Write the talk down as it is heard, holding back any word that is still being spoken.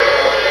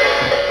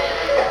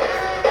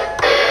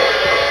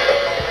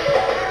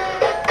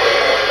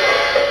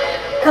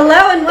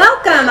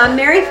Welcome. I'm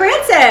Mary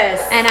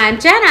Frances. And I'm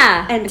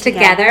Jenna. And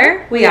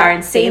together we are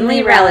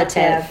Insanely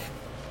Relative.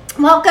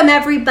 Welcome,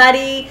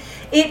 everybody.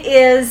 It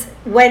is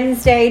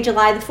Wednesday,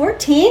 July the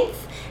 14th.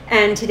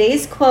 And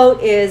today's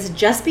quote is,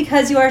 just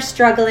because you are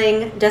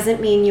struggling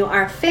doesn't mean you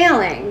are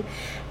failing.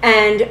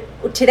 And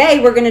today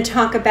we're going to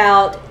talk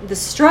about the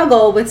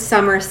struggle with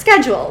summer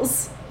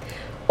schedules.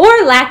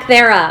 Or lack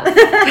thereof.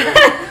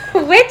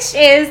 Which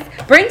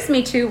brings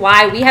me to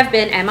why we have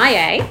been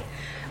MIA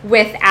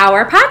with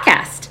our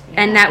podcast.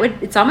 And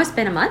it's almost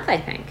been a month, I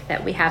think,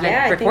 that we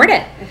haven't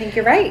recorded. I think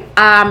you're right.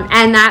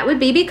 And that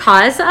would be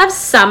because of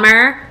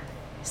summer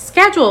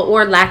schedule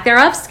or lack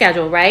thereof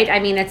schedule, right? I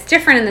mean, it's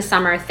different in the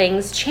summer.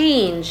 Things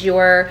change. We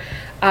were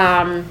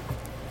on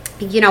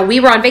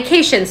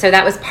vacation, so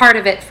that was part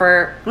of it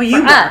for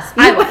us.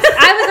 I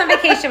was on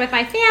vacation with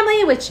my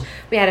family, which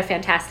we had a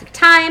fantastic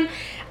time.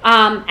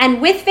 And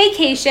with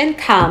vacation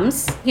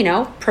comes,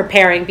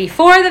 preparing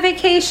before the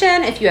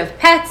vacation. If you have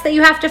pets that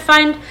you have to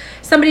find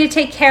somebody to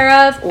take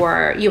care of,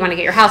 or you want to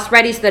get your house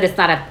ready so that it's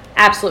not an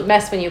absolute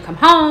mess when you come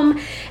home.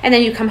 And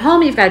then you come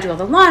home, you've got to do all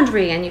the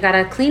laundry and you got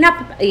to clean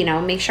up,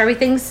 make sure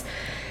everything's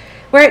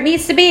where it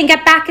needs to be and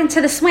get back into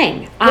the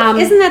swing.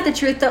 Isn't that the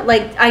truth that,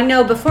 I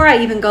know before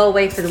I even go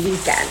away for the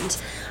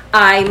weekend,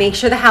 I make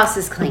sure the house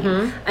is clean.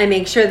 Mm-hmm. I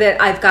make sure that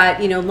I've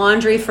got,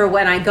 laundry for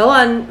when I go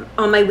on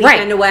my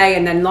weekend away,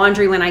 and then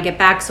laundry when I get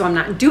back, so I'm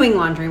not doing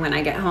laundry when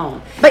I get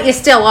home. But you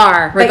still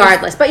are,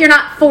 regardless. But you're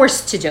not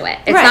forced to do it.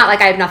 It's not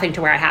like I have nothing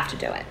to where I have to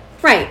do it.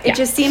 Right. It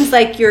just seems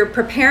like you're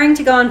preparing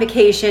to go on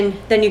vacation,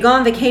 then you go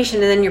on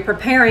vacation, and then you're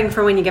preparing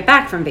for when you get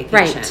back from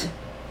vacation. Right.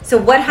 So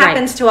what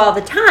happens to all the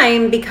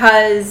time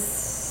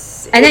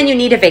because... And then you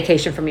need a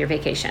vacation from your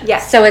vacation.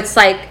 Yes. So it's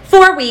like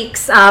 4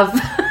 weeks of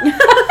prep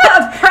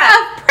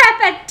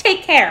and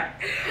take care.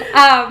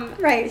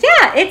 Right.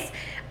 Yeah,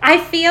 I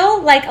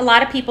feel like a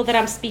lot of people that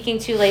I'm speaking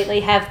to lately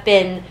have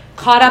been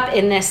caught up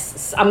in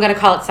this, I'm going to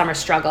call it summer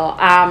struggle.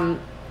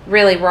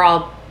 Really, we're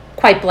all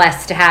quite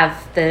blessed to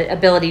have the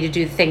ability to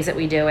do the things that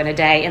we do in a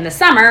day. In the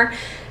summer,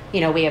 we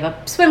have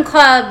a swim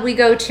club we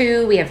go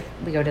to,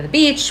 we go to the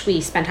beach,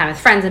 we spend time with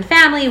friends and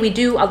family, we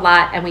do a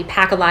lot and we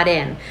pack a lot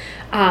in.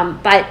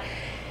 But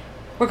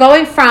we're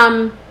going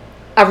from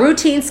a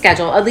routine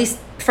schedule, at least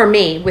for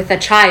me, with a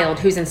child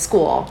who's in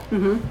school.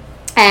 Mm-hmm.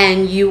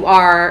 And you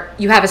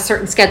have a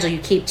certain schedule you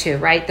keep to,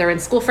 right? They're in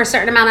school for a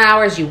certain amount of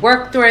hours. You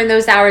work during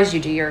those hours. You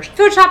do your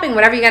food shopping,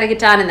 whatever you got to get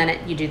done. And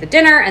then you do the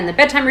dinner and the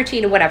bedtime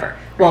routine or whatever.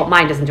 Right. Well,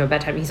 mine doesn't do a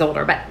bedtime. He's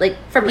older. But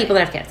for people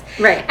that have kids.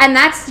 Right. And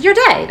that's your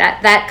day.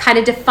 That kind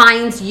of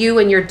defines you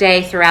and your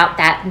day throughout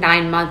that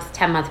 9-month,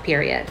 10-month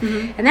period.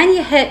 Mm-hmm. And then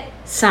you hit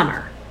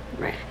summer.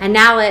 Right. And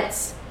now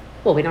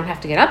we don't have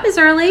to get up as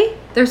early.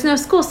 There's no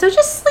school, so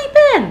just sleep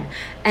in.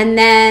 And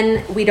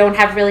then we don't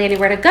have really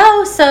anywhere to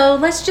go, so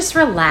let's just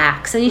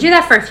relax. And you do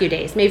that for a few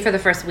days, maybe for the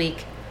first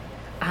week.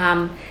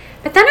 But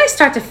then I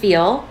start to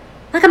feel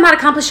like I'm not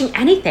accomplishing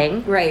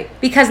anything. Right.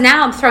 Because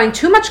now I'm throwing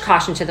too much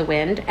caution to the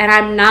wind, and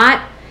I'm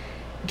not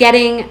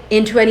getting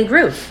into any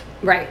groove.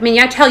 Right. I mean,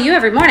 I tell you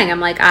every morning,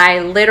 I'm like, I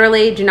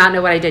literally do not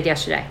know what I did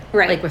yesterday.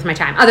 Right. With my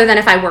time, other than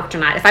if I worked or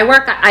not. If I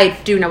work, I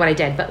do know what I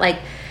did. But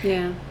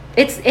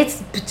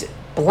it's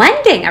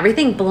blending.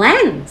 Everything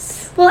blends.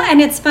 Well,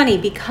 and it's funny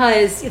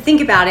because you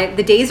think about it,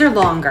 the days are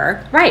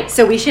longer. Right.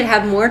 So we should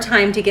have more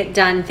time to get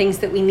done things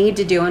that we need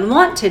to do and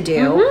want to do.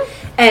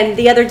 Mm-hmm. And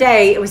the other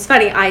day, it was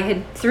funny, I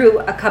had threw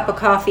a cup of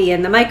coffee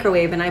in the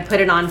microwave and I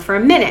put it on for a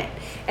minute.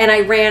 And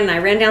I ran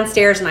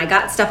downstairs and I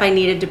got stuff I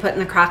needed to put in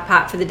the crock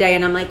pot for the day.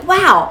 And I'm like,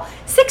 wow,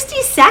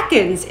 60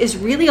 seconds is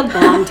really a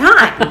long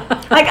time.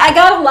 I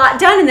got a lot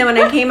done. And then when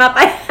I came up,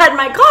 I had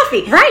my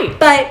coffee. Right.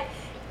 But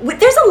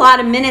there's a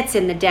lot of minutes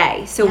in the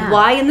day. So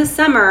why in the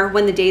summer,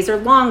 when the days are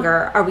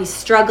longer, are we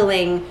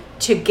struggling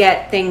to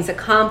get things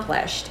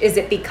accomplished? Is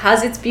it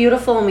because it's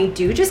beautiful and we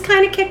do just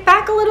kind of kick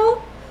back a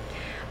little?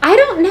 I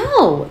don't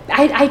know.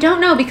 I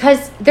don't know,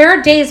 because there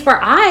are days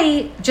where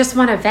I just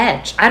want to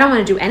veg. I don't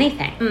want to do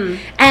anything. Mm.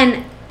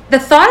 And the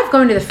thought of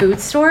going to the food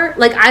store,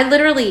 I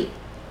literally,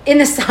 in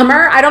the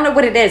summer, I don't know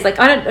what it is.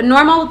 On a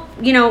normal,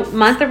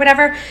 month or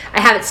whatever, I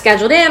have it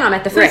scheduled in. I'm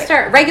at the food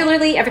store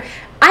regularly.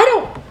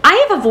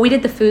 I have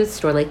avoided the food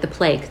store like the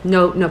plague.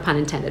 No pun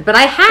intended. But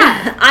I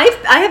have.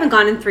 I haven't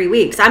gone in 3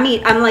 weeks. I'm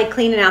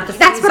cleaning out the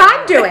freezer. That's what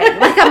I'm doing.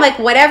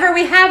 I'm whatever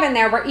we have in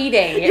there, we're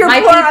eating. It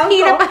might be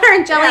peanut butter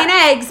and jelly and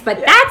eggs, but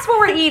that's what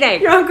we're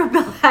eating. Your Uncle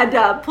Bill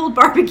had pulled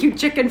barbecue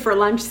chicken for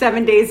lunch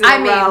 7 days in a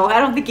row. I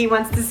don't think he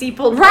wants to see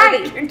pulled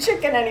barbecue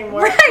chicken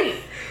anymore. Right.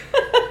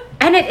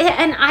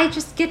 And I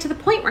just get to the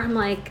point where I'm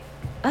like,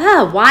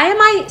 oh, why am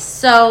I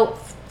so,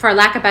 for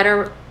lack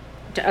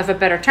of a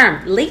better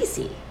term,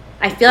 lazy?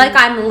 I feel like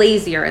I'm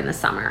lazier in the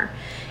summer.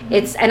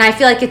 And I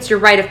feel like it's your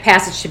rite of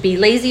passage to be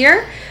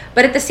lazier,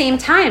 but at the same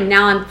time,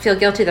 now I feel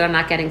guilty that I'm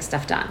not getting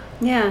stuff done.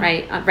 Yeah.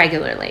 Right?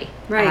 Regularly.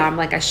 Right.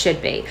 Like I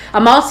should be.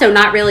 I'm also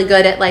not really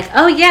good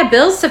at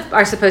bills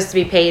are supposed to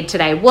be paid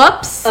today.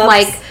 Whoops.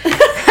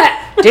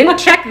 Didn't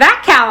check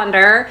that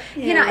calendar.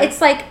 Yeah.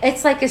 It's like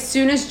as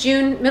soon as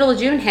middle of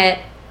June hit,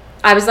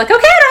 I was like, okay,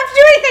 I don't have have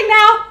to do anything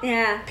now.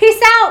 Yeah.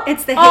 Peace out.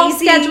 It's the all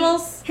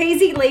schedules.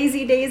 hazy,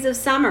 lazy days of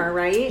summer,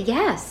 right?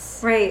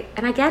 Yes. Right.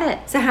 And I get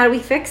it. So how do we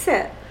fix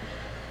it?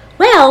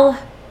 Well,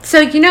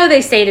 so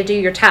they say to do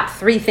your top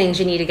 3 things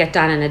you need to get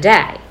done in a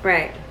day.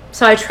 Right.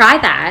 So I try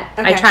that.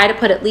 Okay. I try to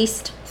put at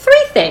least 3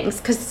 things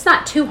because it's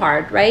not too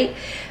hard, right?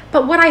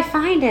 But what I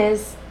find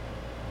is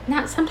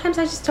sometimes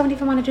I just don't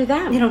even want to do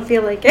them. You don't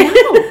feel like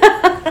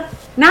it?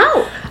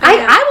 No.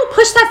 I will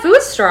push that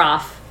food store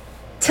off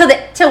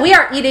till we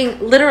are eating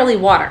literally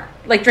water,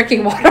 like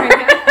drinking water.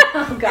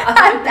 Oh, God.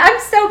 I'm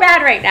so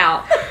bad right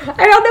now.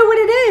 I don't know what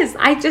it is.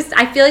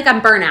 I feel like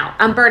I'm burnout.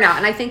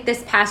 And I think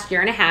this past year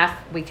and a half,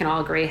 we can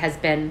all agree, has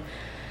been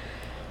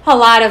a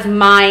lot of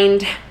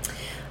mind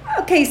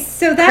Okay,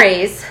 so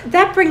craze.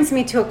 That brings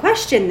me to a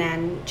question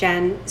then,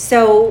 Jen.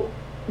 So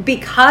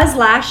because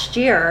last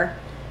year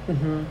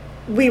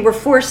we were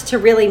forced to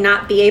really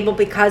not be able,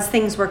 because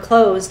things were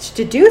closed,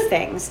 to do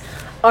things,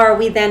 are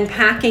we then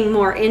packing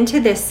more into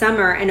this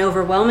summer and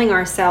overwhelming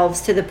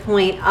ourselves to the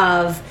point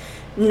of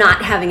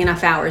not having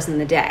enough hours in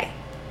the day?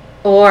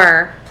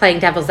 Or playing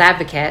devil's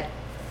advocate,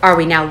 are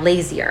we now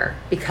lazier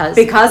because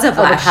of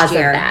last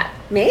year? Of that?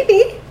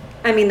 Maybe.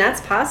 I mean, that's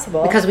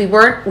possible. Because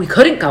we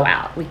couldn't go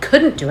out. We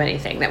couldn't do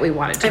anything that we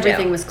wanted to do.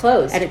 Everything was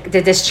closed. And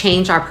did this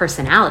change our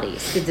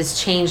personalities? Did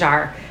this change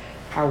our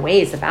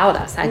ways about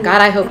us? God,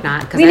 I hope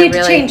not. We need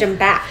to change them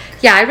back.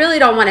 Yeah, I really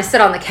don't want to sit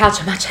on the couch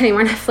and watch any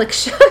more Netflix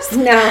shows.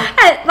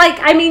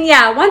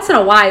 No. Once in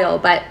a while,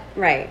 but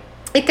right.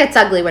 It gets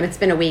ugly when it's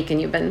been a week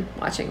and you've been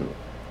watching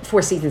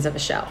 4 seasons of a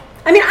show.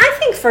 I mean, I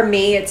think for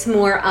me, it's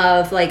more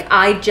of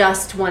I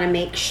just want to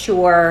make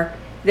sure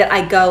that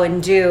I go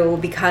and do,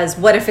 because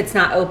what if it's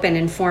not open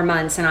in 4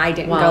 months and I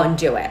didn't go and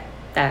do it?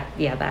 That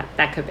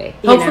could be.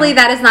 Hopefully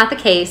that is not the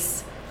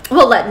case.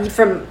 Well,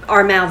 from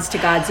our mouths to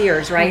God's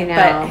ears, right? I know.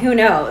 But who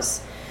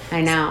knows?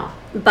 I know.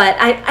 But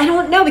I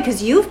don't know,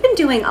 because you've been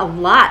doing a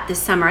lot this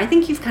summer. I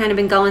think you've kind of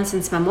been going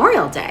since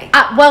Memorial Day.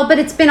 But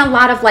it's been a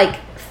lot of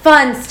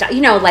fun stuff,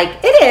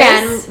 it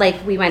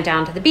is. We went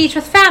down to the beach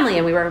with family,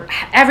 and we were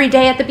every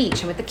day at the beach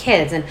and with the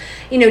kids, and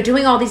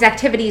doing all these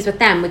activities with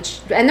them,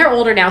 and they're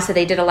older now, so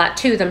they did a lot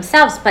too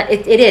themselves, but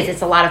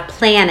it's a lot of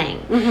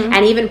planning.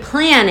 And even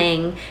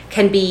planning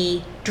can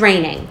be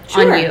draining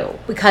on you,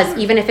 because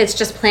even if it's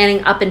just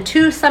planning up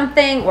into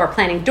something or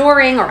planning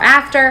during or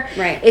after,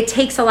 right, it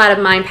takes a lot of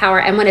mind power.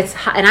 And when it's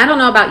hot, and I don't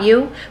know about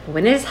you, but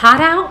when it is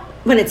hot out,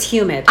 when it's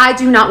humid, I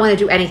do not want to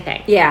do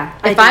anything. Yeah.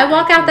 If I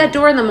walk out that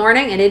door in the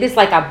morning and it is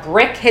like a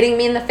brick hitting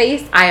me in the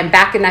face, I am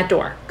back in that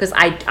door, because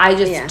I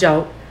just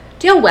don't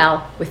deal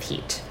well with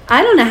heat.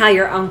 I don't know how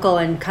your uncle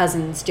and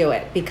cousins do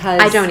it, because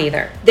I don't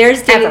either.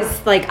 There's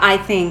days I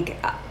think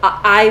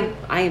I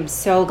am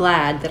so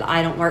glad that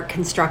I don't work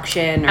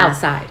construction or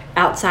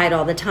outside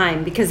all the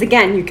time, because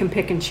again, you can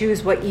pick and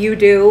choose what you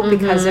do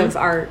because of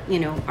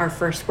our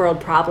first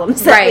world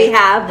problems that we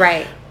have.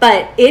 Right.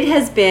 But it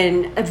has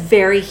been a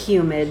very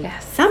humid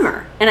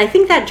summer, and I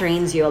think that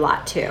drains you a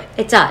lot too.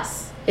 It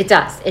does. It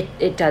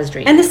does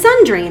drain. And the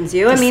sun drains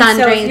you.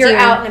 Drains you're you.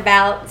 out and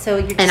about, so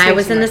you're just and I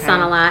was in the sun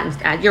a lot,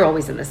 and you're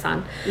always in the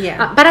sun.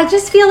 Yeah. But I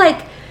just feel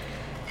like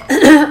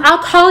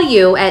I'll call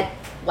you at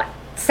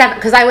 7,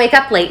 because I wake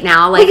up late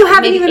now. You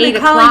haven't even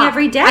been calling o'clock.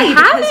 every day. I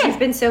haven't. Because you've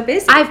been so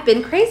busy. I've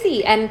been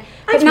crazy, and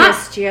I've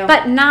missed you.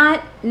 But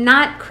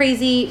not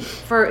crazy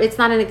for. It's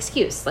not an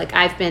excuse.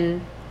 I've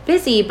been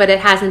busy, but it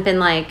hasn't been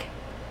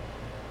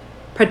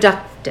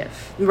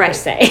productive, per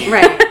se.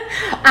 Right.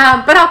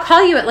 But I'll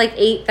call you at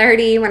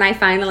 8:30 when I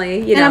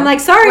finally, And I'm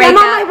sorry, I'm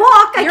on my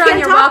walk. I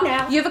can't talk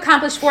now. You've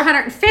accomplished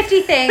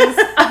 450 things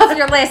off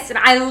your list, and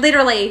I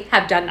literally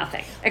have done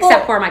nothing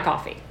except pour my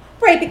coffee.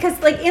 Right, because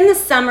in the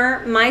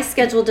summer, my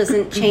schedule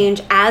doesn't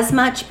change as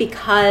much,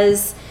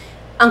 because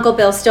Uncle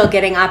Bill's still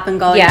getting up and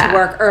going to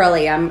work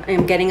early.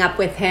 I'm getting up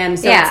with him,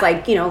 so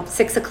it's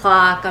 6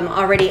 o'clock. I'm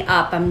already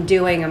up. I'm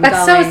going.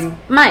 But so is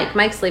Mike.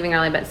 Mike's leaving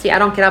early, but see, I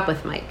don't get up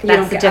with Mike.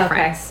 That's the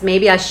difference. Okay.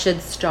 Maybe I should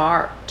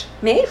start.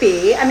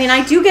 Maybe. I mean,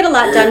 I do get a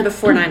lot done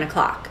before 9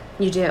 o'clock.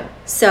 You do.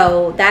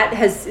 So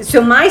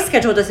so my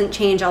schedule doesn't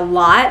change a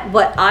lot.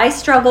 What I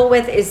struggle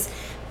with is,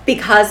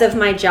 because of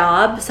my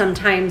job,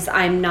 sometimes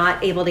I'm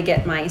not able to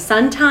get my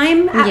sun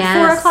time at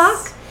 4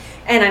 o'clock.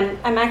 And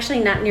I'm actually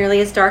not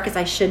nearly as dark as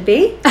I should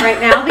be right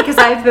now, because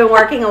I've been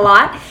working a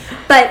lot.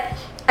 But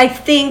I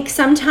think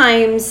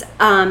sometimes,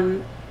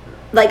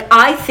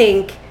 I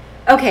think,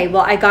 okay,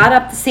 well, I got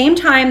up the same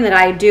time that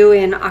I do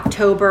in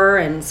October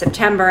and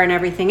September and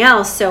everything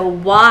else. So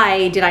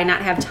why did I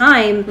not have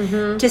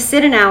time to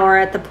sit an hour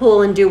at the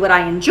pool and do what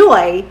I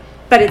enjoy?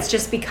 But it's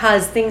just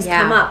because things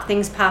come up,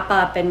 things pop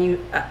up, and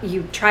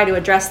you try to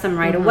address them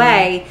right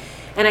away.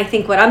 And I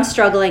think what I'm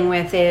struggling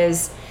with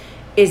is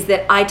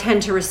that I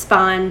tend to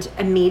respond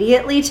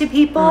immediately to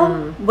people,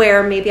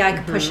 where maybe I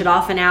could push it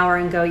off an hour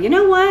and go, you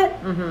know what?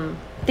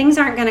 Things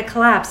aren't going to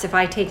collapse if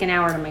I take an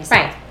hour to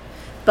myself.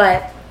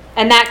 Right.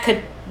 And that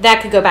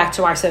could go back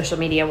to our social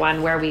media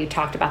one where we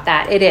talked about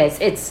that. It is.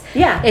 It's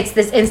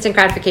this instant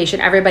gratification.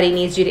 Everybody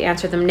needs you to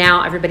answer them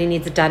now. Everybody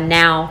needs it done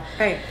now.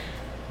 Right.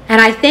 And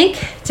I think,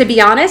 to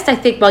be honest,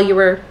 while you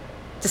were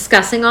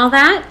discussing all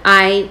that,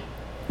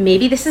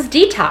 maybe this is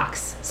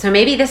detox. So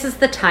maybe this is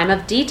the time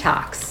of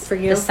detox for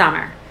you this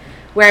summer,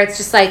 where it's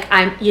just like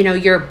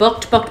you're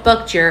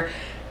booked.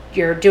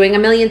 You're doing a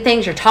million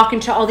things. You're talking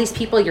to all these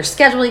people. You're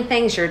scheduling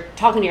things. You're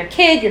talking to your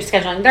kid. You're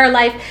scheduling their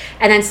life.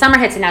 And then summer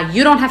hits, and now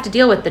you don't have to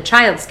deal with the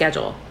child's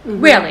schedule.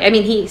 Mm-hmm. Really. I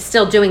mean, he's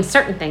still doing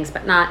certain things,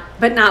 but not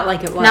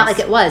like it was. Not like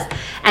it was.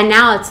 And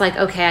now it's like,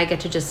 okay, I get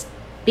to just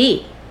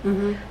be.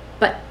 Mm-hmm.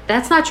 But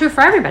that's not true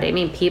for everybody. I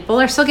mean, people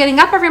are still getting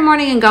up every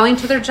morning and going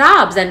to their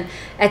jobs and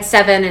at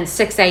 7 and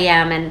 6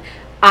 a.m. And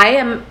I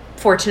am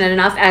fortunate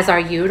enough, as are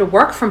you, to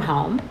work from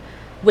home,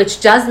 which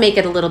does make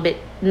it a little bit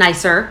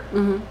nicer.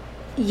 Mm-hmm.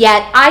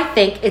 Yet I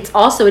think it's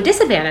also a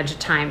disadvantage at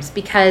times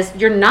because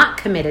you're not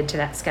committed to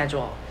that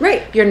schedule.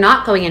 Right. You're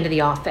not going into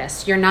the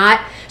office. You're not.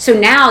 So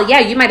now,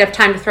 you might have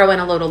time to throw in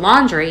a load of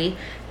laundry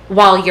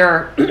while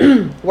you're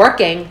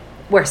working,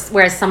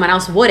 whereas someone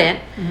else wouldn't.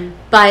 Mm-hmm.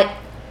 But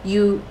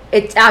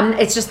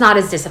it's just not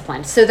as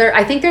disciplined. So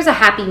I think there's a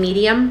happy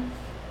medium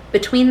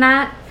between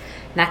that.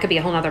 And that could be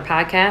a whole other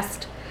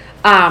podcast.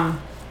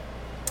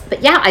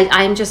 But yeah,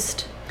 I'm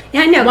just...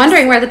 Yeah, I know.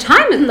 Wondering where the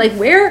time is. Like,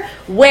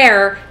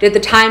 where did the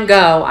time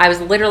go? I was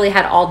literally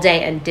had all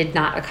day and did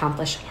not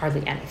accomplish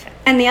hardly anything.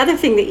 And the other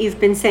thing that you've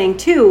been saying,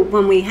 too,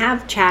 when we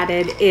have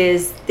chatted,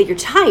 is that you're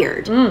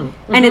tired.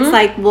 Mm-hmm. And it's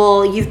like,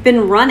 well, you've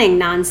been running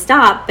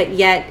nonstop, but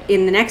yet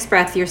in the next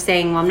breath, you're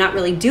saying, well, I'm not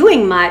really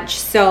doing much,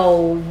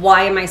 so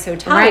why am I so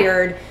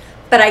tired? Right.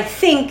 But I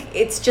think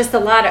it's just a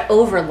lot of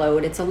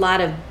overload. It's a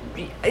lot of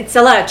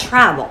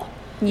travel.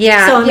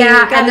 Yeah, so, I mean,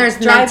 and there's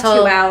drive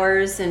mental... 2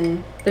 hours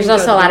and... There's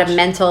also a lot of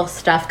mental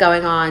stuff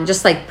going on,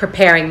 just like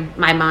preparing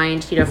my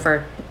mind,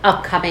 for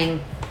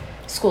upcoming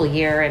school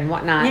year and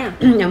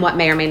whatnot, and what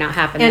may or may not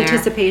happen.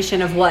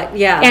 Anticipation of what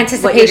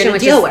anticipation,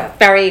 which is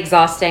very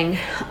exhausting.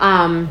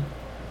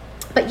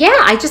 But yeah,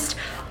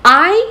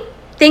 I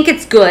think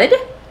it's good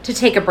to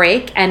take a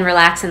break and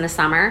relax in the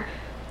summer.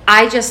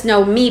 I just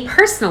know me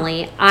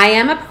personally, I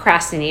am a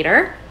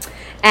procrastinator.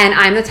 And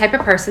I'm the type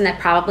of person that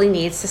probably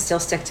needs to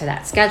still stick to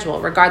that schedule,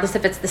 regardless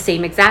if it's the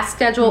same exact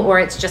schedule or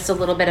it's just a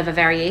little bit of a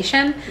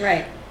variation.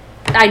 Right.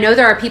 I know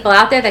there are people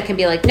out there that can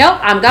be like, nope,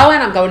 I'm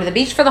going to the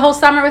beach for the whole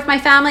summer with my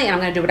family, and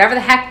I'm going to do whatever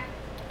the heck,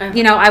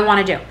 I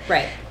want to do.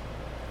 Right.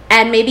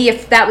 And maybe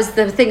if that was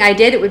the thing I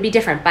did, it would be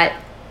different. But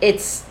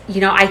it's,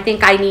 I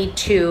think I need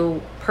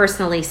to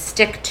personally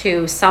stick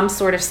to some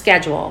sort of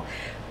schedule,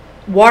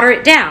 water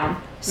it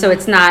down so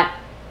it's not,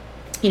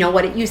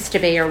 what it used to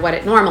be or what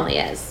it normally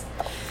is.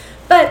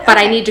 But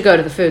I need to go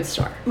to the food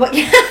store. Well,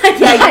 you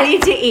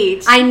need to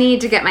eat. I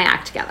need to get my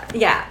act together.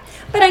 Yeah.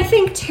 But I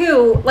think,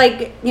 too,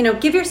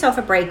 give yourself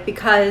a break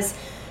because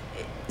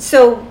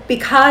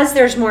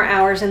there's more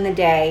hours in the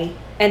day,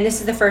 and this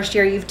is the first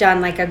year you've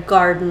done, a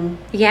garden.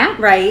 Yeah.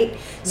 Right?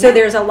 So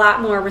there's a lot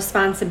more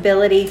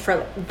responsibility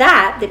for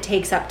that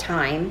takes up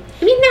time.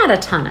 I mean, not a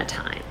ton of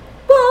time.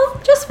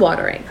 Well, just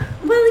watering.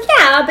 Well,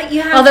 yeah, but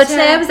you have Although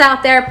today I was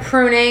out there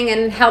pruning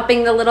and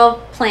helping the little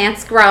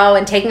plants grow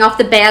and taking off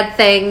the bad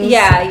things.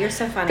 Yeah, you're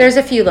so funny. There's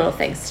a few little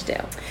things to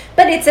do.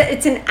 But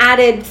it's an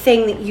added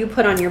thing that you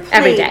put on your plate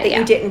every day, that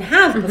you didn't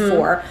have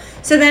before.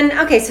 So then,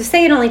 so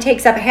say it only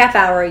takes up a half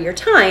hour of your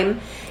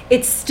time.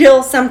 It's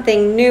still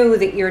something new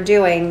that you're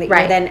doing that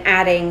you're then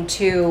adding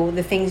to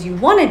the things you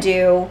want to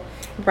do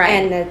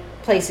and the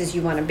places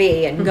you want to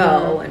be and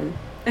go. And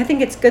I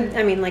think it's good.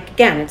 I mean,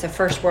 again, it's a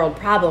first world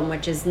problem,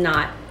 which is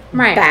not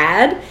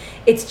bad.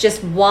 It's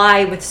just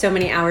why, with so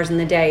many hours in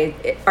the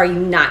day, are you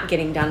not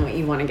getting done what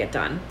you want to get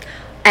done?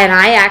 And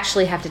I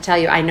actually have to tell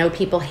you, I know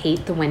people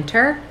hate the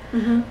winter,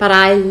 but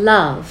I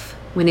love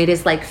when it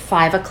is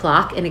 5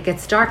 o'clock and it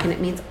gets dark, and it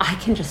means I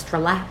can just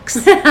relax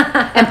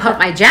and put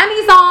my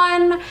jammies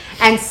on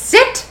and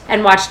sit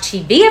and watch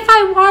TV if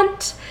I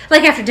want.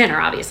 After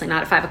dinner, obviously,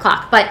 not at 5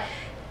 o'clock.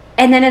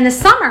 And then in the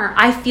summer,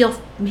 I feel,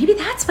 maybe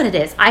that's what it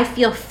is. I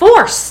feel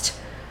forced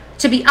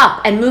to be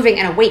up and moving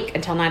and awake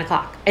until 9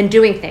 o'clock and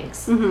doing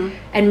things.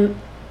 And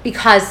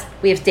because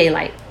we have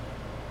daylight.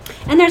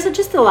 And there's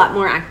just a lot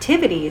more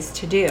activities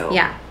to do.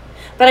 Yeah.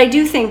 But I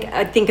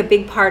think a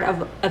big part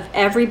of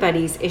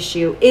everybody's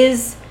issue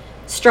is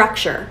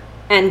structure.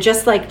 And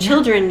just like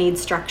children need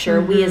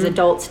structure, we as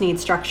adults need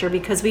structure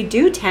because we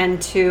do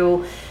tend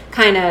to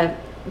kind of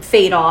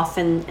fade off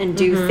and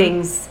do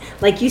things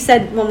like you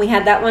said when we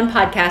had that one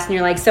podcast, and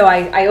you're like, so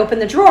I open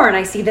the drawer and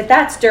I see that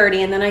that's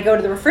dirty, and then I go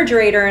to the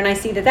refrigerator and I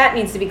see that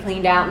needs to be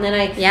cleaned out, and then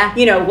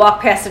I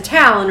walk past a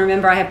towel and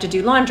remember I have to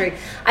do laundry.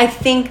 I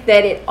think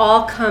that it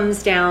all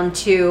comes down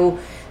to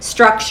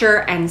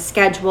structure and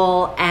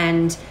schedule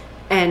and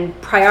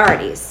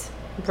priorities.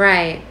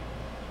 Right.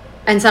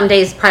 And some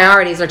days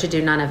priorities are to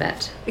do none of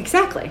it.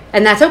 Exactly.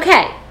 And that's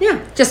okay.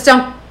 Yeah. Just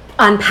don't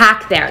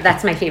unpack there.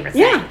 That's my favorite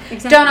thing. Yeah,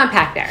 exactly. Don't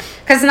unpack there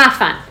because it's not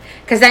fun.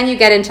 Because then you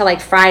get into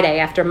Friday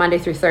after Monday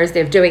through Thursday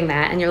of doing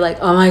that, and you're like,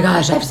 oh my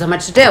gosh, I have so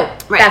much to do.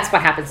 Right. That's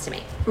what happens to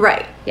me.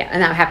 Right. Yeah,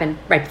 and that happened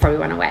right before we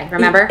went away.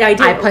 Remember? I did.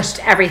 I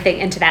pushed everything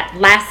into that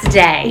last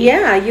day.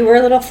 Yeah, you were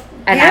a little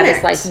And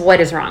panicked. I was like, what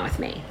is wrong with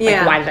me? Like,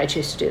 Yeah. why did I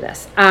choose to do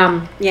this?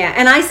 Yeah,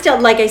 and I still,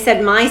 like I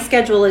said, my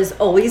schedule is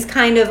always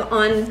kind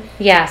of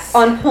Yes.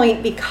 on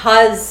point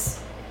because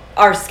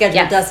our schedule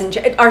Yes. doesn't.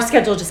 Our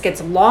schedule just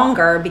gets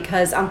longer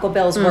because Uncle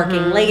Bill's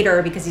working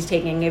later because he's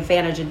taking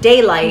advantage of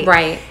daylight.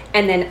 Right.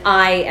 And then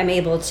I am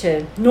able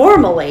to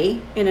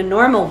normally, in a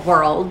normal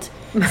world,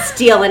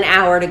 steal an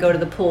hour to go to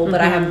the pool,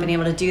 but I haven't been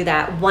able to do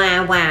that.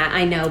 Wah, wah.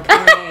 I know. Poor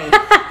me.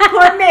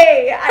 Poor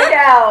me. I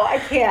know.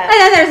 I can't. And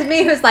then there's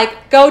me who's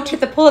like, go to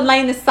the pool and lay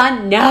in the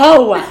sun.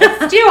 No,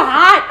 it's too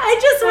hot. I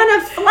just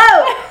want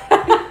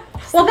to float.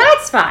 Well,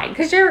 that's fine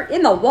because you're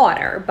in the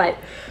water, but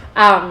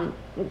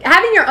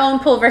having your own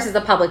pool versus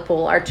a public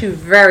pool are two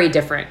very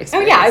different Oh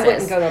experiences. yeah, I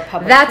wouldn't go to a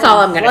public That's pool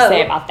all and I'm going to say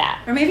float. about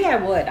that. Or maybe I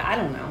would. I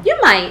don't know. You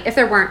might if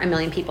there weren't a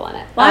million people in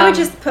it. Well, I would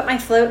just put my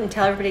float and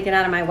tell everybody to get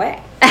out of my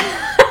way.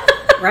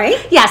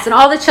 Right? Yes, and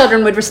all the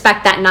children would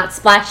respect that and not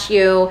splash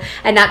you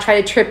and not try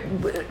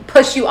to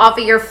push you off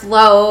of your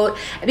float.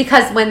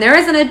 Because when there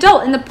is an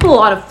adult in the pool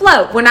on a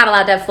float, we're not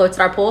allowed to have floats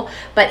at our pool,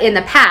 but in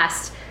the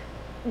past,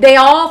 they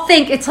all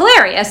think it's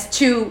hilarious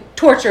to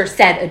torture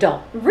said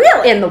adult.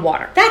 Really? In the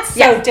water. That's so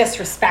Yes.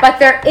 disrespectful. But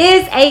there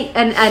is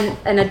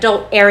an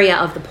adult area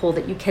of the pool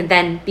that you can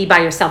then be by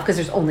yourself because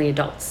there's only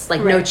adults. Like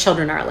no Right.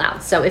 children are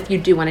allowed. So if you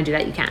do want to do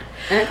that, you can.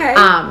 Okay.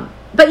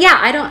 But yeah,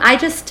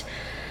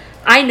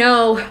 I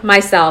know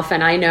myself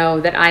and I know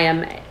that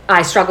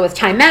I struggle with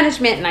time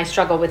management and I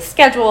struggle with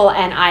schedule.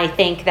 And I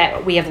think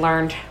that we have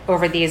learned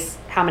over these,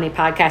 how many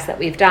podcasts that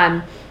we've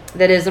done,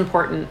 that it is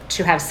important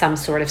to have some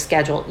sort of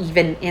schedule,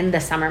 even in the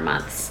summer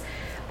months,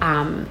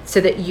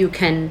 so that you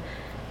can,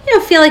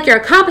 feel like you're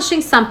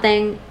accomplishing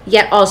something,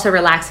 yet also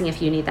relaxing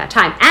if you need that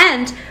time.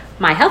 And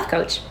my health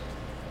coach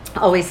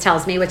always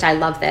tells me, which I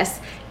love this,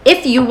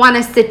 if you want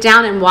to sit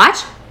down and watch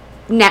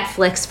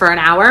Netflix for an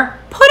hour,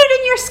 put it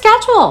in your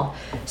schedule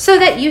so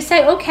that you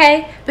say,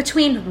 okay,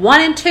 between 1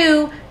 and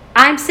 2,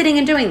 I'm sitting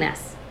and doing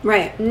this.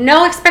 right.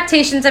 No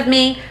expectations of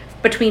me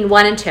between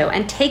 1 and 2,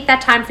 and take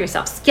that time for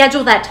yourself.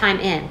 Schedule that time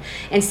in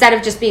instead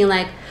of just being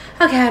like,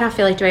 okay, I don't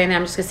feel like doing anything.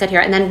 I'm just gonna sit here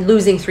and then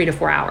losing 3 to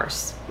 4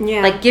 hours.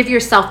 Yeah. Like give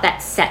yourself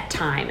that set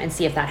time and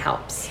see if that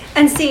helps.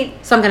 And see,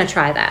 So I'm gonna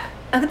try that.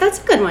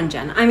 that's a good one,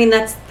 Jen. I mean,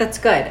 that's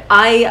good.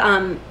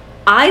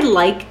 I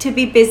like to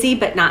be busy,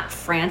 but not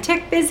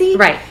frantic busy.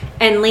 Right.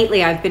 And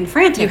lately, I've been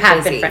frantic You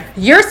have busy. been friend.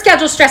 Your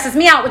schedule stresses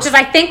me out, which is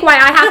I think why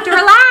I have to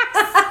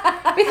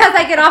relax because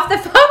I get off the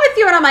phone with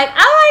you and I'm like,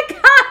 oh my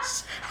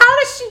gosh, how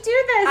does she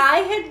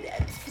do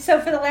this? So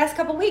for the last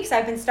couple weeks,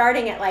 I've been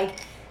starting at like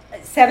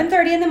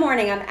 7:30 in the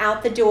morning. I'm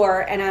out the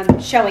door and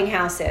I'm showing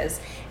houses,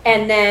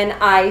 and then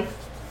I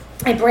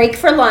break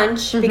for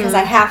lunch because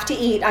I have to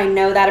eat. I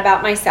know that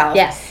about myself.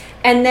 Yes.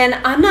 And then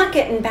I'm not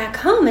getting back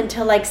home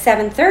until like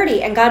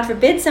 7:30, and God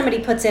forbid somebody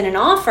puts in an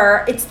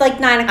offer, it's like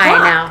 9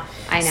 o'clock.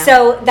 I know.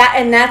 So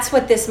that's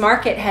what this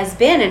market has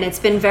been, and it's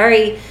been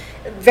very,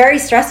 very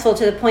stressful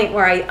to the point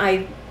where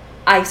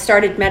I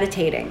started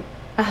meditating.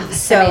 Oh, that's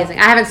So- amazing.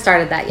 I haven't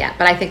started that yet,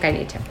 but I think I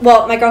need to.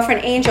 Well, my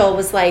girlfriend Angel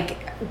was like,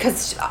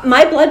 because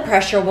my blood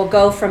pressure will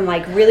go from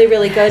like really,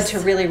 really good to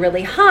really,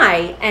 really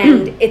high,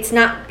 and it's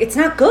not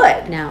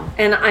good. No.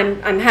 And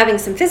I'm having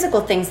some physical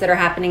things that are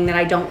happening that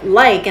I don't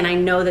like, and I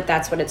know that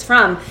that's what it's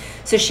from.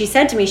 So she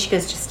said to me, she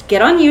goes, just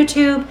get on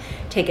YouTube,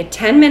 take a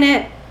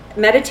 10-minute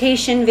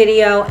meditation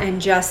video,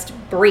 and just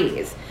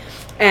breathe.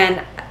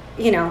 And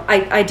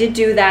I did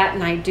do that,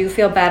 and I do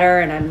feel better,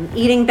 and I'm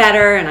eating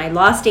better, and I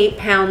lost 8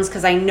 pounds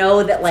because I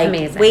know that like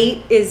amazing.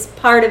 weight is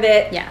part of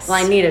it. Yes.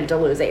 Well, I needed to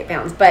lose 8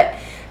 pounds, but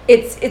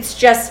it's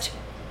just,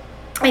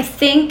 I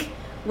think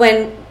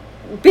when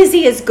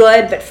busy is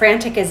good, but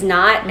frantic is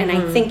not, and I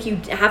think you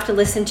have to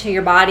listen to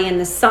your body and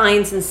the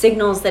signs and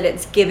signals that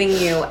it's giving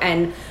you,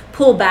 and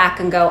pull back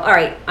and go, all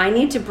right, I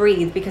need to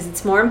breathe because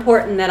it's more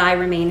important that I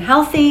remain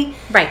healthy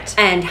Right.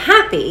 and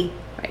happy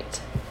Right.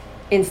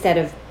 instead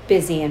of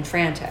busy and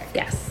frantic.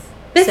 Yes.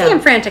 Busy So-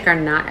 and frantic are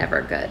not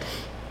ever good.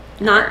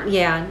 Not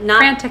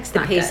Frantic's the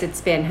not pace good.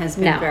 it's been has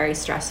been No. very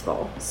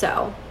stressful.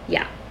 So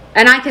Yeah.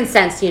 And I can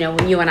sense,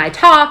 when you and I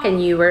talk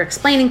and you were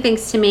explaining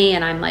things to me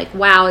and I'm like,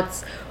 wow,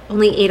 it's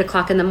only 8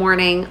 o'clock in the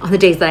morning on the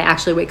days that I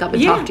actually wake up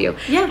and Yeah, talk to you.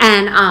 yeah.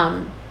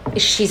 And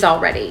she's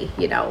already,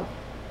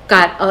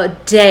 got a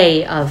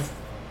day of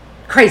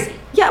crazy.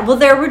 yeah, well,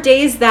 there were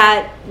days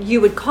that you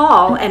would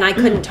call and I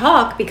couldn't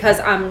talk because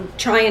I'm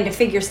trying to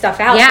figure stuff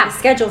out Yeah. for the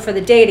schedule for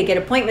the day to get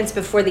appointments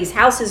before these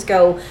houses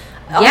go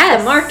off Yes.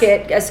 the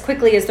market as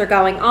quickly as they're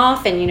going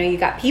off. And, you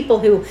got people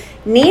who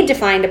need to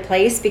find a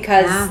place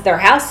because Yeah. their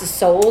house is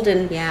sold.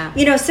 And,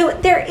 Yeah. so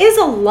there is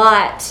a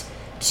lot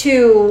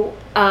to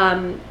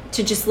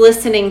just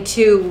listening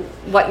to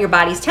what your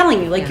body's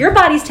telling you. Like your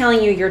body's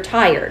telling you you're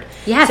tired.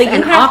 Yes, so you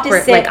and have awkward,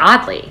 to sit, like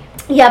oddly.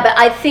 yeah, but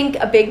I think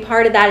a big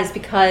part of that is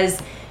because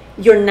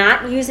you're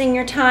not using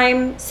your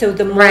time. So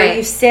the more Right.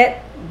 you sit,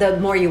 the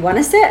more you want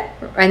to sit.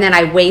 And then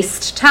I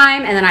waste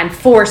time and then I'm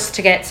forced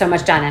to get so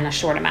much done in a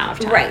short amount of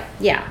time. Right.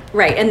 Yeah.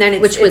 Right. And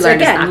then Which we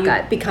learned is again, not you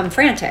good. become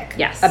frantic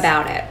Yes.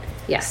 about it.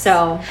 Yes.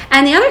 So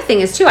And the other thing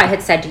is too, I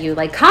had said to you,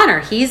 like Connor,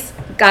 he's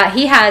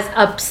he has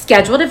a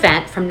scheduled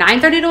event from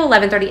 9:30 to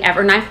 11:30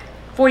 or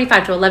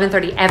 9:45 to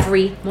 11:30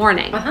 every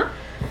morning.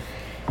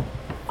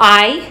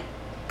 I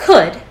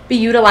could be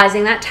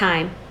utilizing that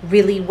time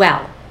really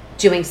well,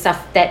 doing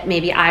stuff that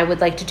maybe I would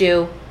like to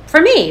do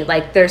for me.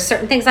 Like there's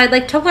certain things I'd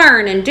like to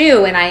learn and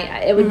do, and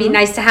it would be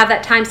nice to have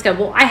that time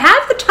schedule. Well, I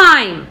have the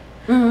time.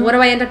 What do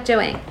I end up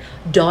doing?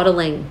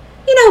 Dawdling,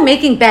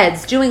 making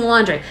beds, doing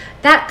laundry,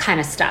 that kind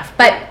of stuff.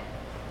 But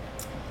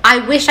I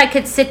wish I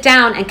could sit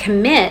down and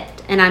commit,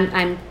 and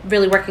I'm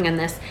really working on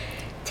this.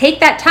 Take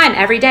that time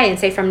every day and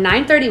say from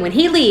 9:30 when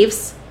he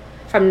leaves,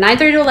 from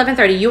 9:30 to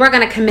 11:30, you are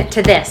going to commit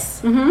to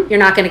this. You're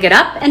not going to get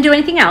up and do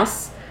anything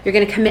else. You're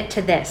going to commit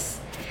to this.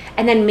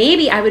 And then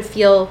maybe I would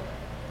feel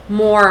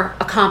more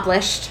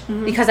accomplished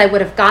because I would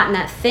have gotten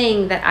that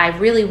thing that I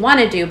really want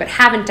to do but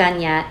haven't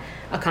done yet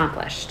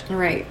accomplished.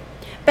 Right.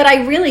 But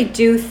I really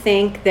do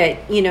think that,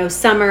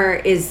 summer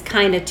is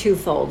kind of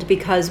twofold,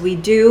 because we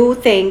do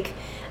think,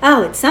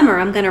 oh, it's summer,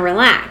 I'm going to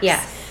relax.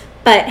 Yes.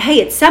 But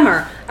hey, it's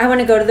summer. I want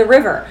to go to the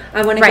river.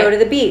 I want to go to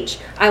the beach.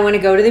 I want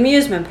to go to the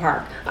amusement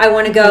park. I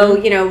want to go,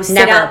 sit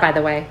Never, out. by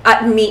the way.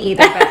 Me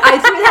either. But I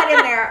threw that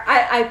in there.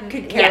 I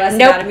could care less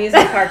about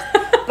amusement parks.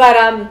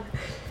 But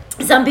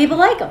some people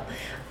like them.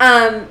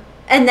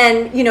 And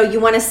then, you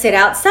want to sit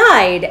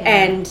outside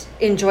and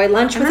enjoy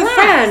lunch with a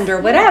friend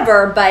or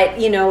whatever. But,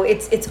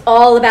 it's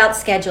all about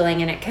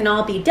scheduling, and it can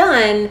all be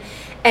done.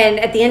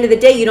 And at the end of the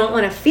day, you don't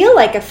want to feel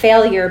like a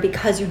failure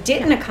because you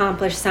didn't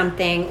accomplish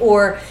something,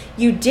 or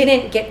you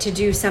didn't get to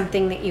do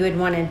something that you had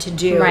wanted to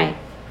do. Right.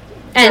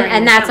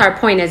 And that's our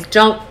point is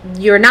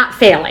you're not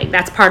failing.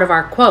 That's part of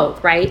our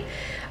quote, right?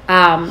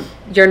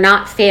 You're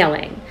not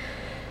failing.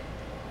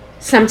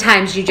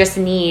 Sometimes you just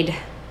need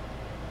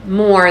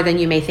more than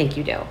you may think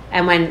you do.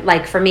 And when,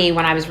 like for me,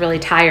 when I was really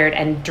tired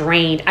and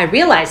drained, I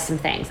realized some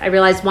things. I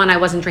realized, one, I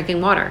wasn't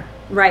drinking water.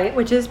 Right,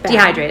 which is bad.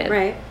 Dehydrated.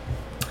 Right.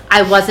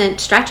 I wasn't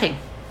stretching.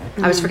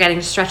 I was forgetting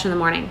to stretch in the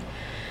morning.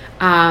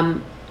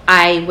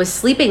 I was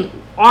sleeping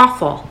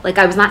awful. Like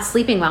I was not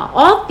sleeping well.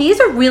 All these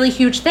are really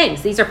huge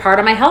things. These are part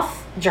of my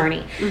health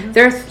journey.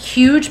 There's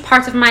huge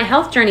parts of my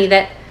health journey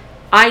that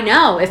I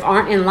know if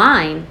aren't in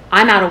line,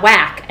 I'm out of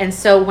whack. And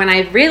so when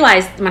I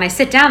realized, when I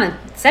sit down and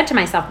said to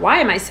myself, why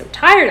am I so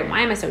tired and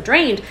why am I so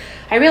drained?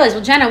 I realized,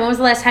 well, Jenna, when was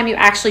the last time you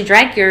actually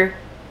drank your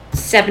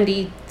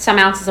 70 some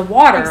ounces of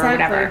water or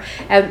whatever,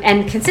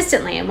 and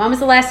consistently? And when was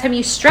the last time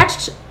you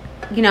stretched,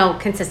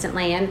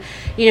 consistently, and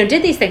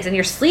did these things? And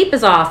your sleep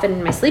is off,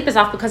 and my sleep is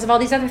off because of all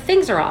these other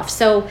things are off.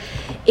 So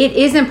it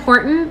is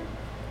important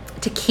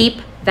to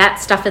keep that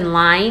stuff in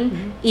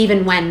line,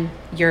 even when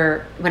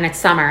it's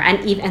summer,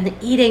 and the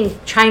eating,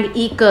 trying to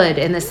eat good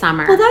in the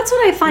summer. Well, that's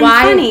what I find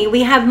funny.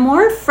 We have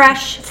more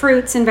fresh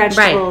fruits and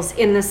vegetables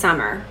in the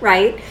summer,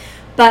 right?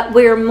 But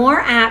we're more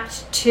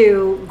apt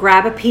to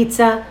grab a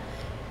pizza,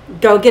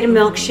 go get a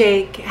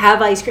milkshake,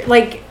 have ice cream,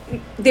 like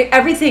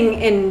everything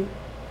in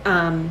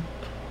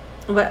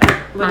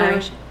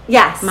moderation.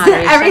 Yes,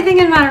 moderation. Everything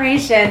in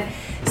moderation.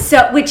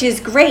 So, which is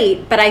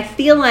great, but I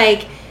feel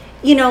like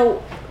we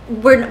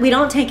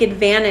don't take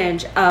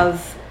advantage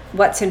of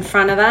what's in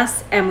front of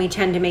us, and we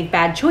tend to make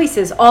bad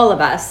choices, all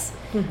of us,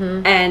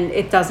 and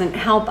it doesn't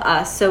help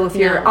us. So if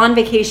you're on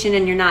vacation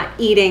and you're not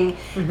eating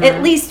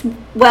at least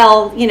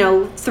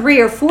 3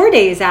 or 4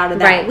 days out of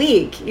that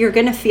week, you're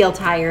going to feel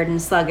tired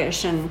and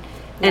sluggish and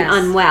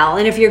unwell.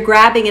 And if you're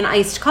grabbing an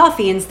iced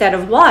coffee instead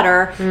of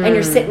water and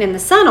you're sitting in the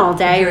sun all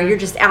day, or you're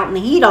just out in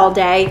the heat all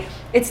day,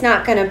 it's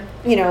not going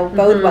to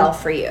bode well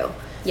for you.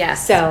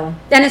 Yes. So,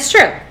 and it's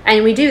true,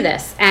 and we do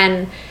this,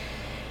 and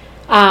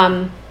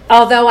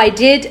although I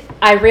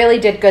really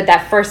did good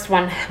that first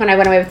one when I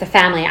went away with the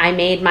family. I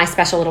made my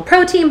special little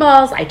protein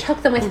balls. I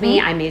took them with me.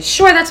 I made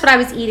sure that's what I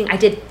was eating. I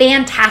did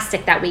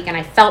fantastic that week, and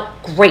I felt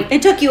great.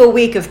 It took you a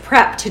week of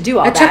prep to do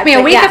all that. It took me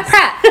a week of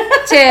prep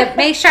to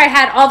make sure I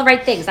had all the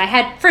right things. I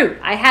had fruit.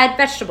 I had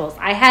vegetables.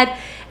 I had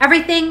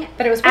everything,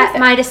 but it was at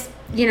my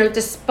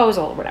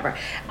disposal or whatever.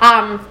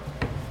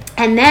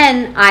 And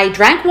then I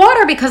drank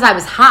water because I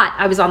was hot.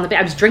 I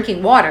was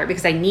drinking water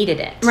because I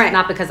needed it,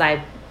 not because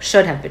I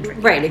should have been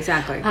drinking. Right,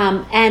 exactly.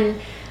 And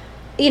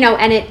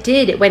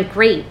it went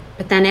great.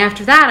 But then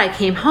after that, I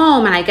came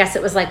home, and I guess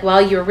it was like,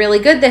 well, you were really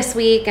good this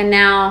week, and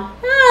now,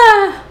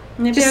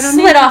 just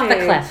slid off the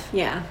cliff.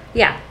 Yeah.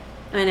 Yeah.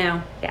 I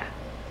know. Yeah.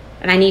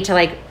 And I need to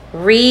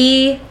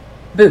reboot.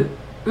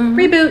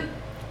 Reboot.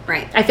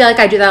 Right. I feel like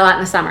I do that a lot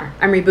in the summer.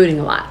 I'm rebooting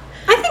a lot.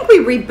 I think we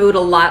reboot a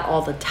lot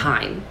all the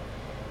time.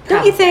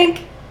 Don't you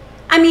think?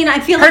 I mean, I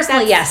feel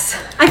personally, yes.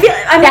 I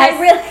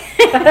really,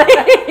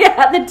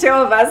 yeah, the two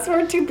of us,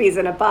 we're two peas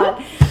in a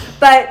pod.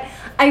 But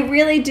I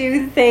really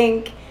do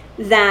think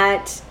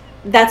that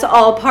that's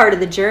all part of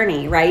the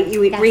journey, right?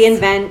 You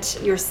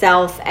reinvent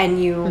yourself,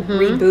 and you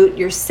reboot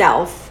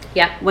yourself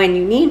when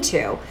you need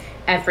to.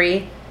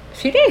 Every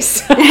few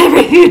days.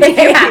 Every few days.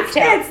 You have to.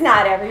 It's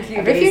not every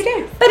few days. Every few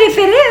days. But if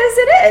it is,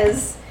 it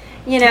is.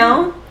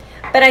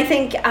 But I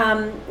think,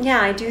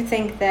 I do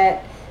think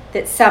that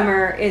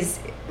summer is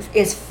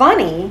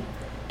funny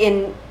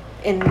in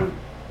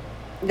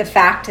the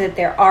fact that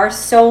there are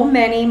so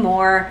many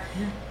more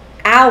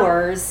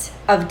hours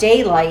of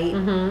daylight,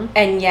 Mm-hmm.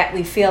 and yet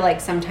we feel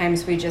like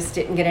sometimes we just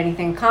didn't get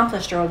anything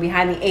accomplished, or we're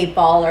behind the 8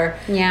 ball, or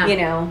Yeah. you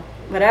know,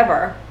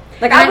 whatever.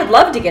 Like, And I would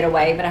love to get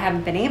away, but I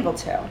haven't been able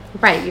to.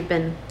 Right. You've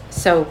been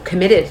so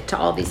committed to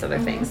all these other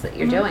things that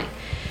you're doing.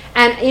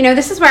 And, you know,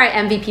 this is where I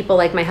envy people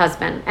like my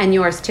husband and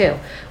yours too,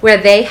 where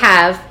they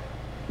have,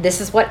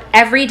 this is what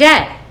every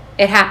day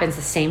it happens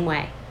the same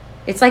way.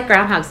 It's like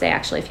Groundhog's Day,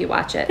 actually, if you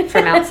watch it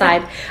from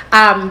outside.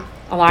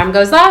 Alarm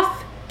goes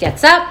off,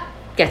 gets up,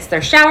 gets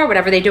their shower,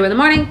 whatever they do in the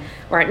morning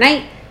or at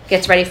night,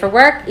 gets ready for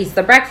work, eats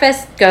their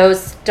breakfast,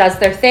 goes, does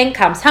their thing,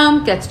 comes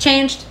home, gets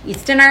changed,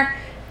 eats dinner.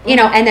 You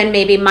know, and then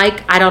maybe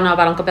Mike, I don't know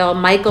about Uncle Bill,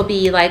 Mike will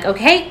be like,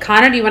 okay,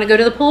 Connor, do you want to go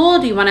to the pool?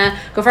 Do you want to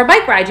go for a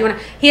bike ride? Do you want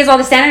to, he has all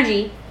this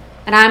energy.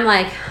 And I'm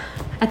like,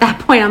 at that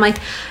point, I'm like,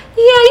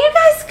 yeah, you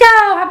guys go,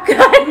 I'm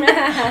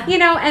good. You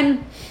know,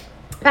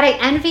 but I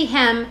envy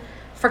him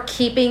for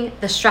keeping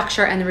the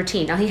structure and the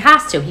routine. Now he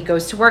has to, he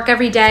goes to work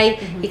every day,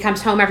 he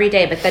comes home every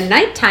day, but the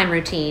nighttime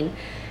routine,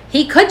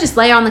 he could just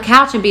lay on the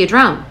couch and be a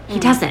drone. He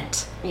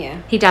doesn't.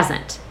 Yeah. He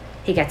doesn't.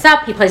 He gets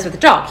up, he plays with the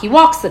dog, he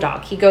walks the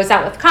dog, he goes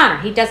out with Connor.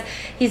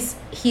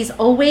 He's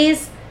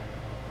always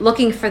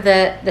looking for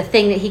the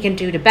thing that he can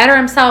do to better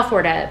himself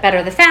or to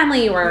better the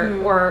family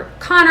or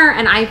Connor.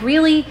 And I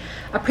really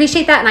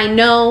appreciate that. And I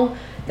know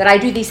that I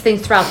do these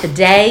things throughout the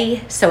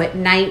day. So at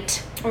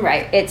night,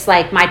 Right. it's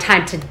like my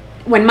time to,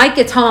 when Mike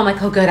gets home, I'm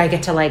like, oh good, I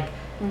get to like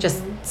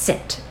just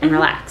sit and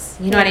relax.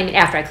 You know what I mean?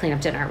 After I clean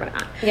up dinner or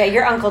whatnot. Yeah,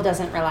 your uncle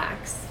doesn't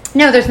relax.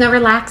 No, there's no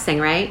relaxing,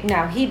 right?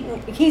 No,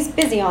 he's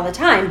busy all the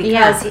time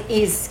because Yeah.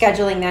 he's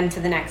scheduling them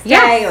for the next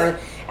Yes. day or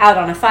out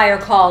on a fire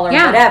call or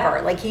Yeah.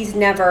 whatever. Like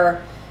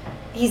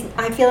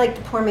I feel like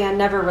the poor man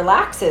never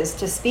relaxes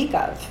to speak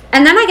of.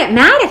 And then I get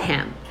mad at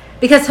him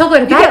because he'll go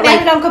to bed get at mad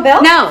like, at Uncle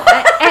Bill? No,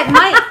 at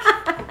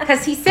Mike,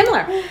 because he's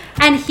similar,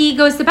 and he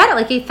goes to bed at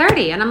like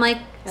 8:30, and I'm like,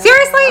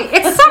 seriously,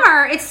 it's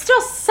summer, it's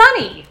still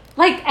sunny,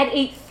 like at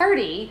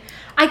 8:30.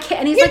 I can't.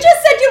 And he's You like,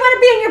 just said you want to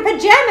be in your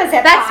pajamas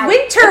at that's 5.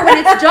 winter when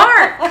it's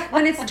dark.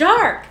 When it's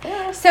dark,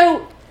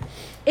 so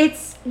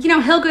it's, you know,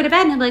 he'll go to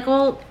bed and I'm like,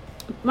 well,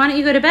 why don't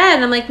you go to bed?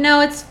 And I'm like,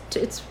 no, it's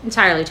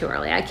entirely too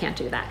early. I can't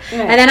do that. Right.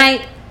 And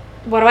then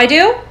what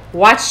do?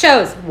 Watch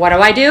shows. What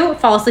do?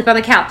 Fall asleep on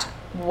the couch.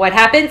 What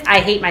happens? I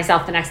hate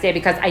myself the next day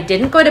because I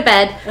didn't go to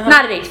bed,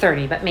 not at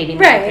 8:30, but maybe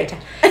 9,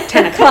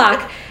 10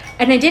 o'clock.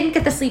 And I didn't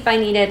get the sleep I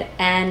needed.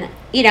 And,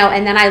 you know,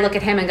 and then I look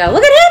at him and go,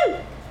 look at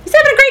him. He's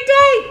having a great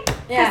day.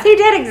 Yeah. Because he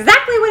did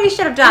exactly what he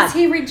should have done.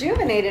 He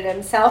rejuvenated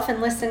himself and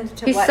listened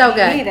to He's what so he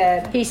good.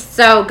 needed. He's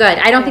so good.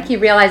 I don't think he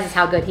realizes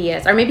how good he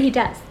is. Or maybe he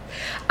does.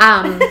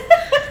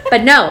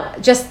 But no,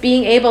 just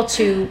being able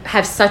to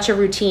have such a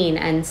routine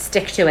and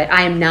stick to it.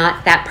 I am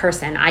not that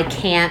person. I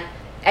can't.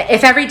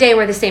 If every day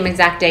were the same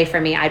exact day for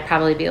me, I'd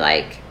probably be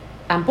like,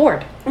 I'm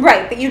bored.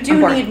 Right, but you I'm do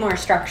bored. need more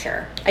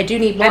structure. I do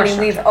need more I mean,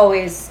 structure. we've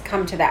always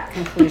come to that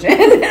conclusion.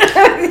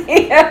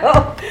 You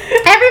know?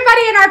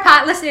 Everybody in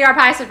our listening to our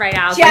podcast right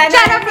now is like,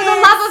 Jenna, for the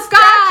love of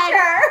God,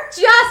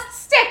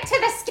 just stick to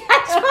the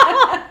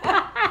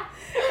schedule.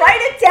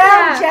 Write it down,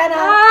 Yeah.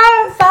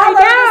 Jenna. Follow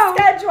the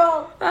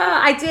schedule.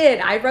 I did.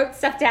 I wrote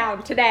stuff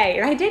down today,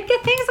 and I did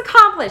get things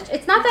accomplished.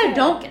 It's not that I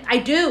don't. I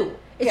do.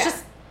 It's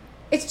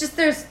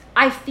just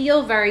I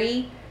feel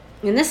very,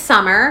 in this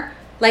summer,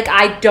 like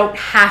I don't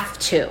have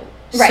to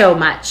so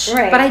much.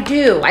 Right. But I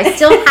do. I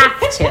still have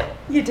to.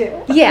 You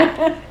do.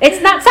 Yeah.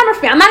 It's not summer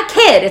for me. I'm not a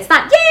kid. It's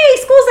not,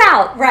 yay, school's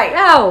out. Right.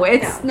 No,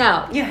 it's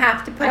no. You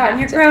have to put I on have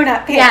your to.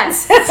 grown-up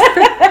pants. Yes.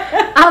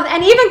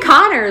 And even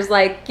Connor's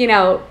like, you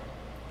know,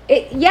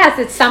 yes,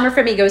 it's summer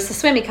for me. He goes to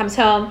swim. He comes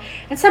home.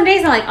 And some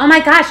days I'm like, oh my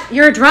gosh,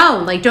 you're a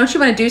drone. Like, don't you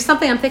want to do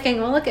something? I'm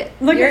thinking, well, look at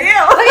you. Look at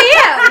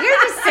you.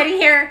 You're just sitting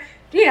here,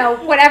 you know,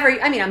 whatever.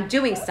 I mean, I'm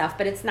doing stuff,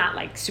 but it's not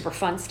like super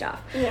fun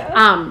stuff.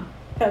 Yeah.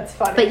 That's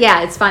funny. But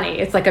yeah, it's funny.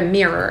 It's like a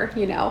mirror,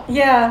 you know.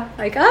 Yeah.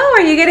 Like, oh,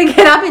 are you going to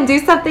get up and do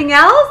something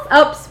else?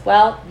 Oops.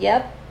 Well,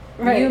 yep.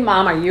 Right. You,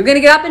 Mom, are you going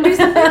to get up and do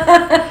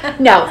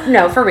something?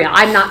 No, for real.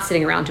 I'm not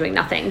sitting around doing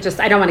nothing.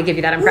 Just, I don't want to give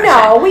you that impression.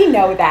 No, we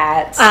know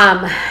that.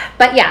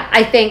 But yeah,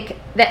 I think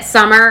that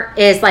summer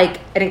is like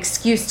an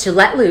excuse to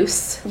let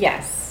loose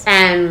Yes.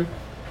 and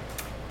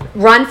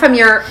run from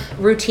your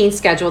routine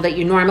schedule that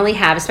you normally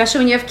have, especially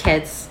when you have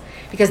kids,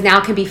 because now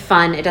it can be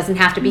fun. It doesn't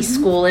have to be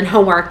school and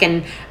homework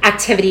and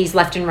activities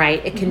left and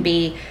right. It can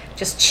be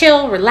just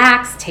chill,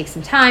 relax, take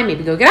some time,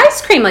 maybe go get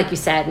ice cream like you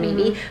said,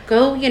 maybe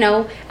go, you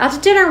know, out to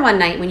dinner one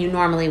night when you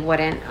normally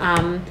wouldn't.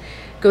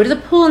 Go to the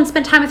pool and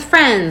spend time with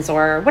friends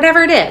or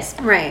whatever it is.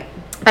 Right.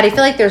 But I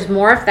feel like there's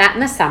more of that in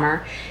the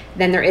summer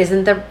than there is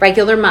in the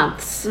regular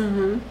months.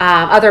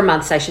 Other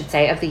months, I should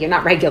say, of the year.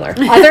 Not regular.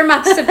 Other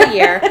months of the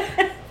year.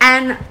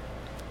 And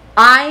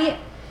I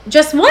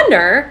just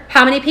wonder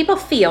how many people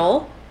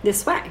feel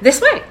This way.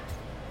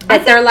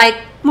 That they're like,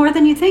 More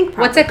than you think,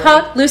 probably. what's it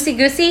called?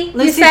 Loosey-goosey?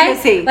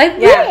 Loosey-goosey. Like,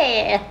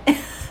 Yeah. yeah.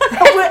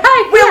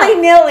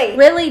 Willy-nilly.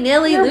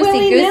 Willy-nilly, You're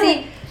loosey-goosey.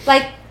 willy-nilly.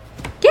 Like,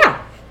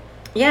 yeah.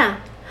 Yeah.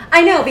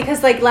 I know,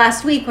 because like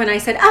last week when I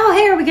said, oh,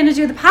 hey, are we going to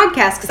do the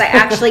podcast? Because I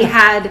actually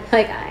had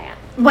Like, I am.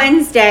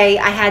 Wednesday,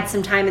 I had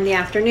some time in the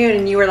afternoon,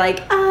 and you were like,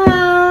 yeah.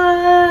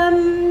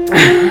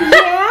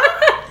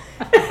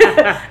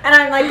 And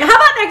I'm like, how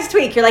about next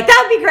week? You're like,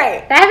 that would be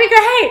great. That'd be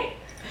great.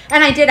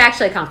 And I did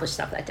actually accomplish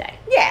stuff that day.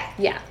 Yeah.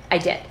 Yeah, I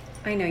did.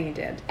 I know you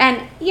did.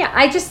 And yeah,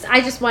 I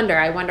just wonder.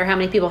 I wonder how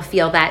many people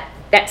feel that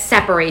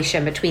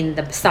separation between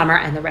the summer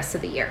and the rest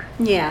of the year.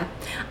 Yeah.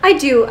 I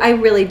do. I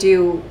really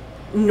do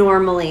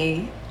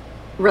normally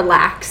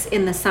relax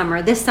in the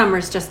summer. This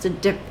summer's just a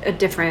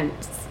different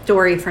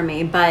story for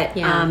me. But,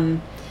 Yeah. I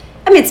mean,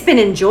 it's been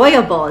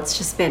enjoyable. It's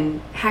just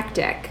been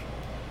hectic.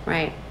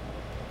 Right.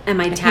 And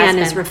my It tan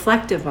has is been.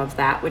 reflective of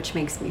that, which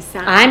makes me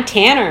sad. I'm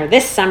tanner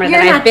this summer You're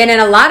than not- I've been in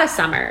a lot of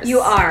summers. You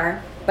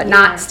are. But You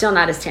not are. still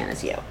not as tan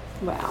as you.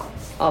 Wow.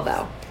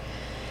 Although.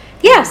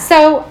 Yeah,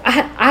 so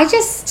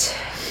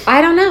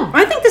I don't know.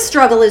 I think the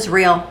struggle is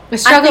real. The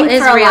struggle I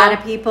think is for real. a lot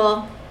of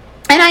people.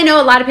 And I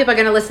know a lot of people are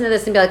going to listen to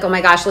this and be like, oh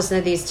my gosh, listen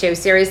to these two.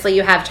 Seriously,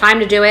 you have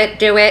time to do it,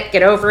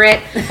 get over it.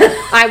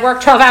 I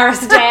work 12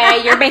 hours a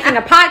day. You're making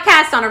a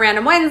podcast on a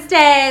random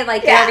Wednesday.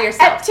 Like, get over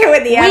yourself. At 2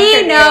 in the We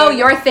afternoon. know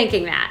you're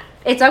thinking that.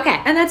 It's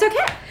okay. And that's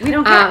okay. We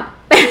don't care.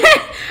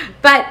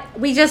 But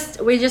we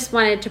just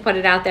wanted to put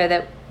it out there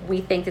that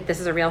we think that this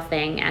is a real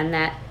thing and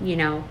that,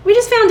 We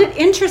just found it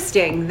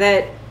interesting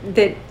that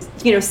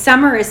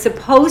summer is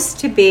supposed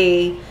to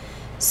be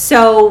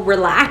so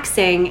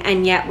relaxing,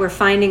 and yet we're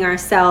finding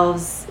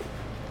ourselves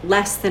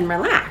less than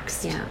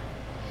relaxed. yeah,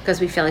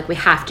 because we feel like we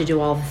have to do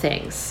all the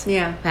things.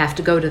 Yeah. We have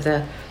to go to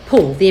the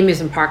pool, the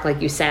amusement park,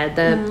 like you said,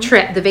 the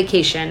trip, the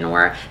vacation,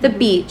 or the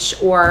beach,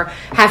 or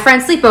have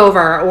friends sleep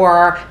over,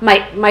 or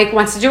Mike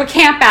wants to do a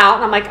camp out,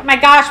 and I'm like, oh my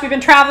gosh, we've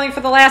been traveling for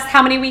the last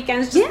how many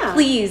weekends? Just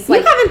please,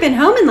 You haven't been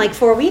home in like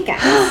 4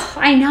 weekends.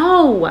 I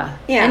know,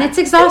 Yeah. and it's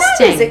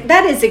exhausting. And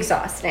that is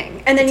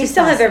exhausting. And then you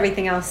still have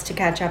everything else to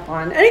catch up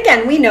on. And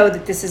again, we know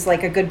that this is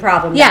like a good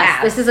problem to Yes,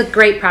 have. this is a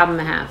great problem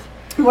to have.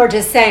 We're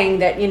just saying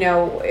that,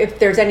 if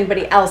there's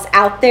anybody else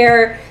out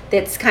there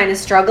that's kind of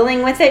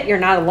struggling with it, you're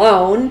not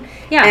alone.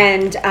 Yeah.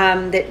 And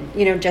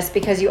that, just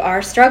because you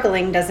are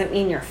struggling doesn't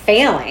mean you're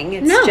failing.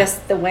 It's No.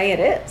 just the way it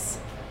is.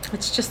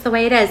 It's just the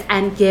way it is,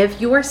 and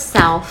give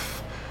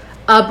yourself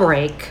a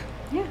break.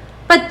 Yeah.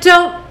 But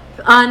don't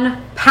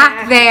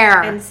unpack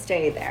there. And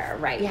stay there,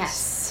 right?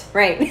 Yes.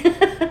 Right.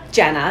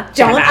 Jenna,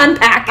 don't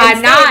unpack and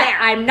stay there.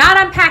 I'm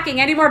not unpacking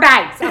any more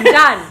bags. I'm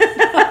done.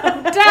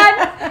 I'm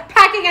done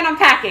packing and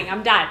unpacking.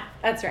 I'm done.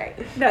 That's right.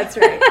 That's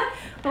right.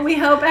 Well, we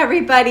hope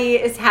everybody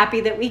is happy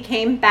that we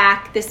came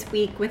back this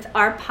week with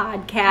our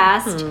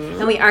podcast.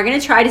 And we are going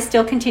to try to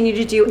still continue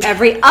to do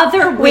every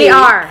other week. We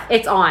are.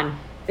 It's on.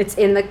 It's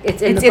in the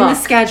book.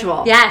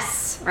 Schedule.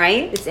 Yes.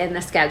 Right? It's in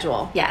the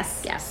schedule.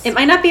 Yes. Yes. It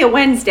might not be a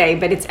Wednesday,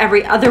 but it's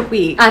every other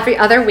week. Every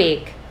other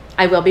week.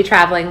 I will be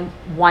traveling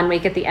 1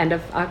 week at the end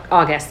of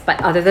August, but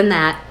other than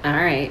that, All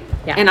right.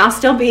 Yeah. And I'll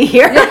still be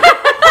here.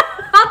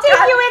 I'll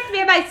take you with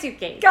me in my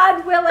suitcase.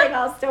 God willing,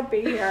 I'll still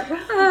be here.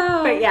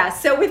 But yeah,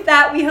 so with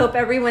that, we hope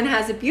everyone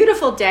has a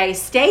beautiful day.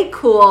 Stay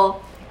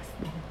cool.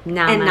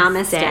 Namaste. And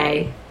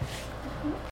namaste.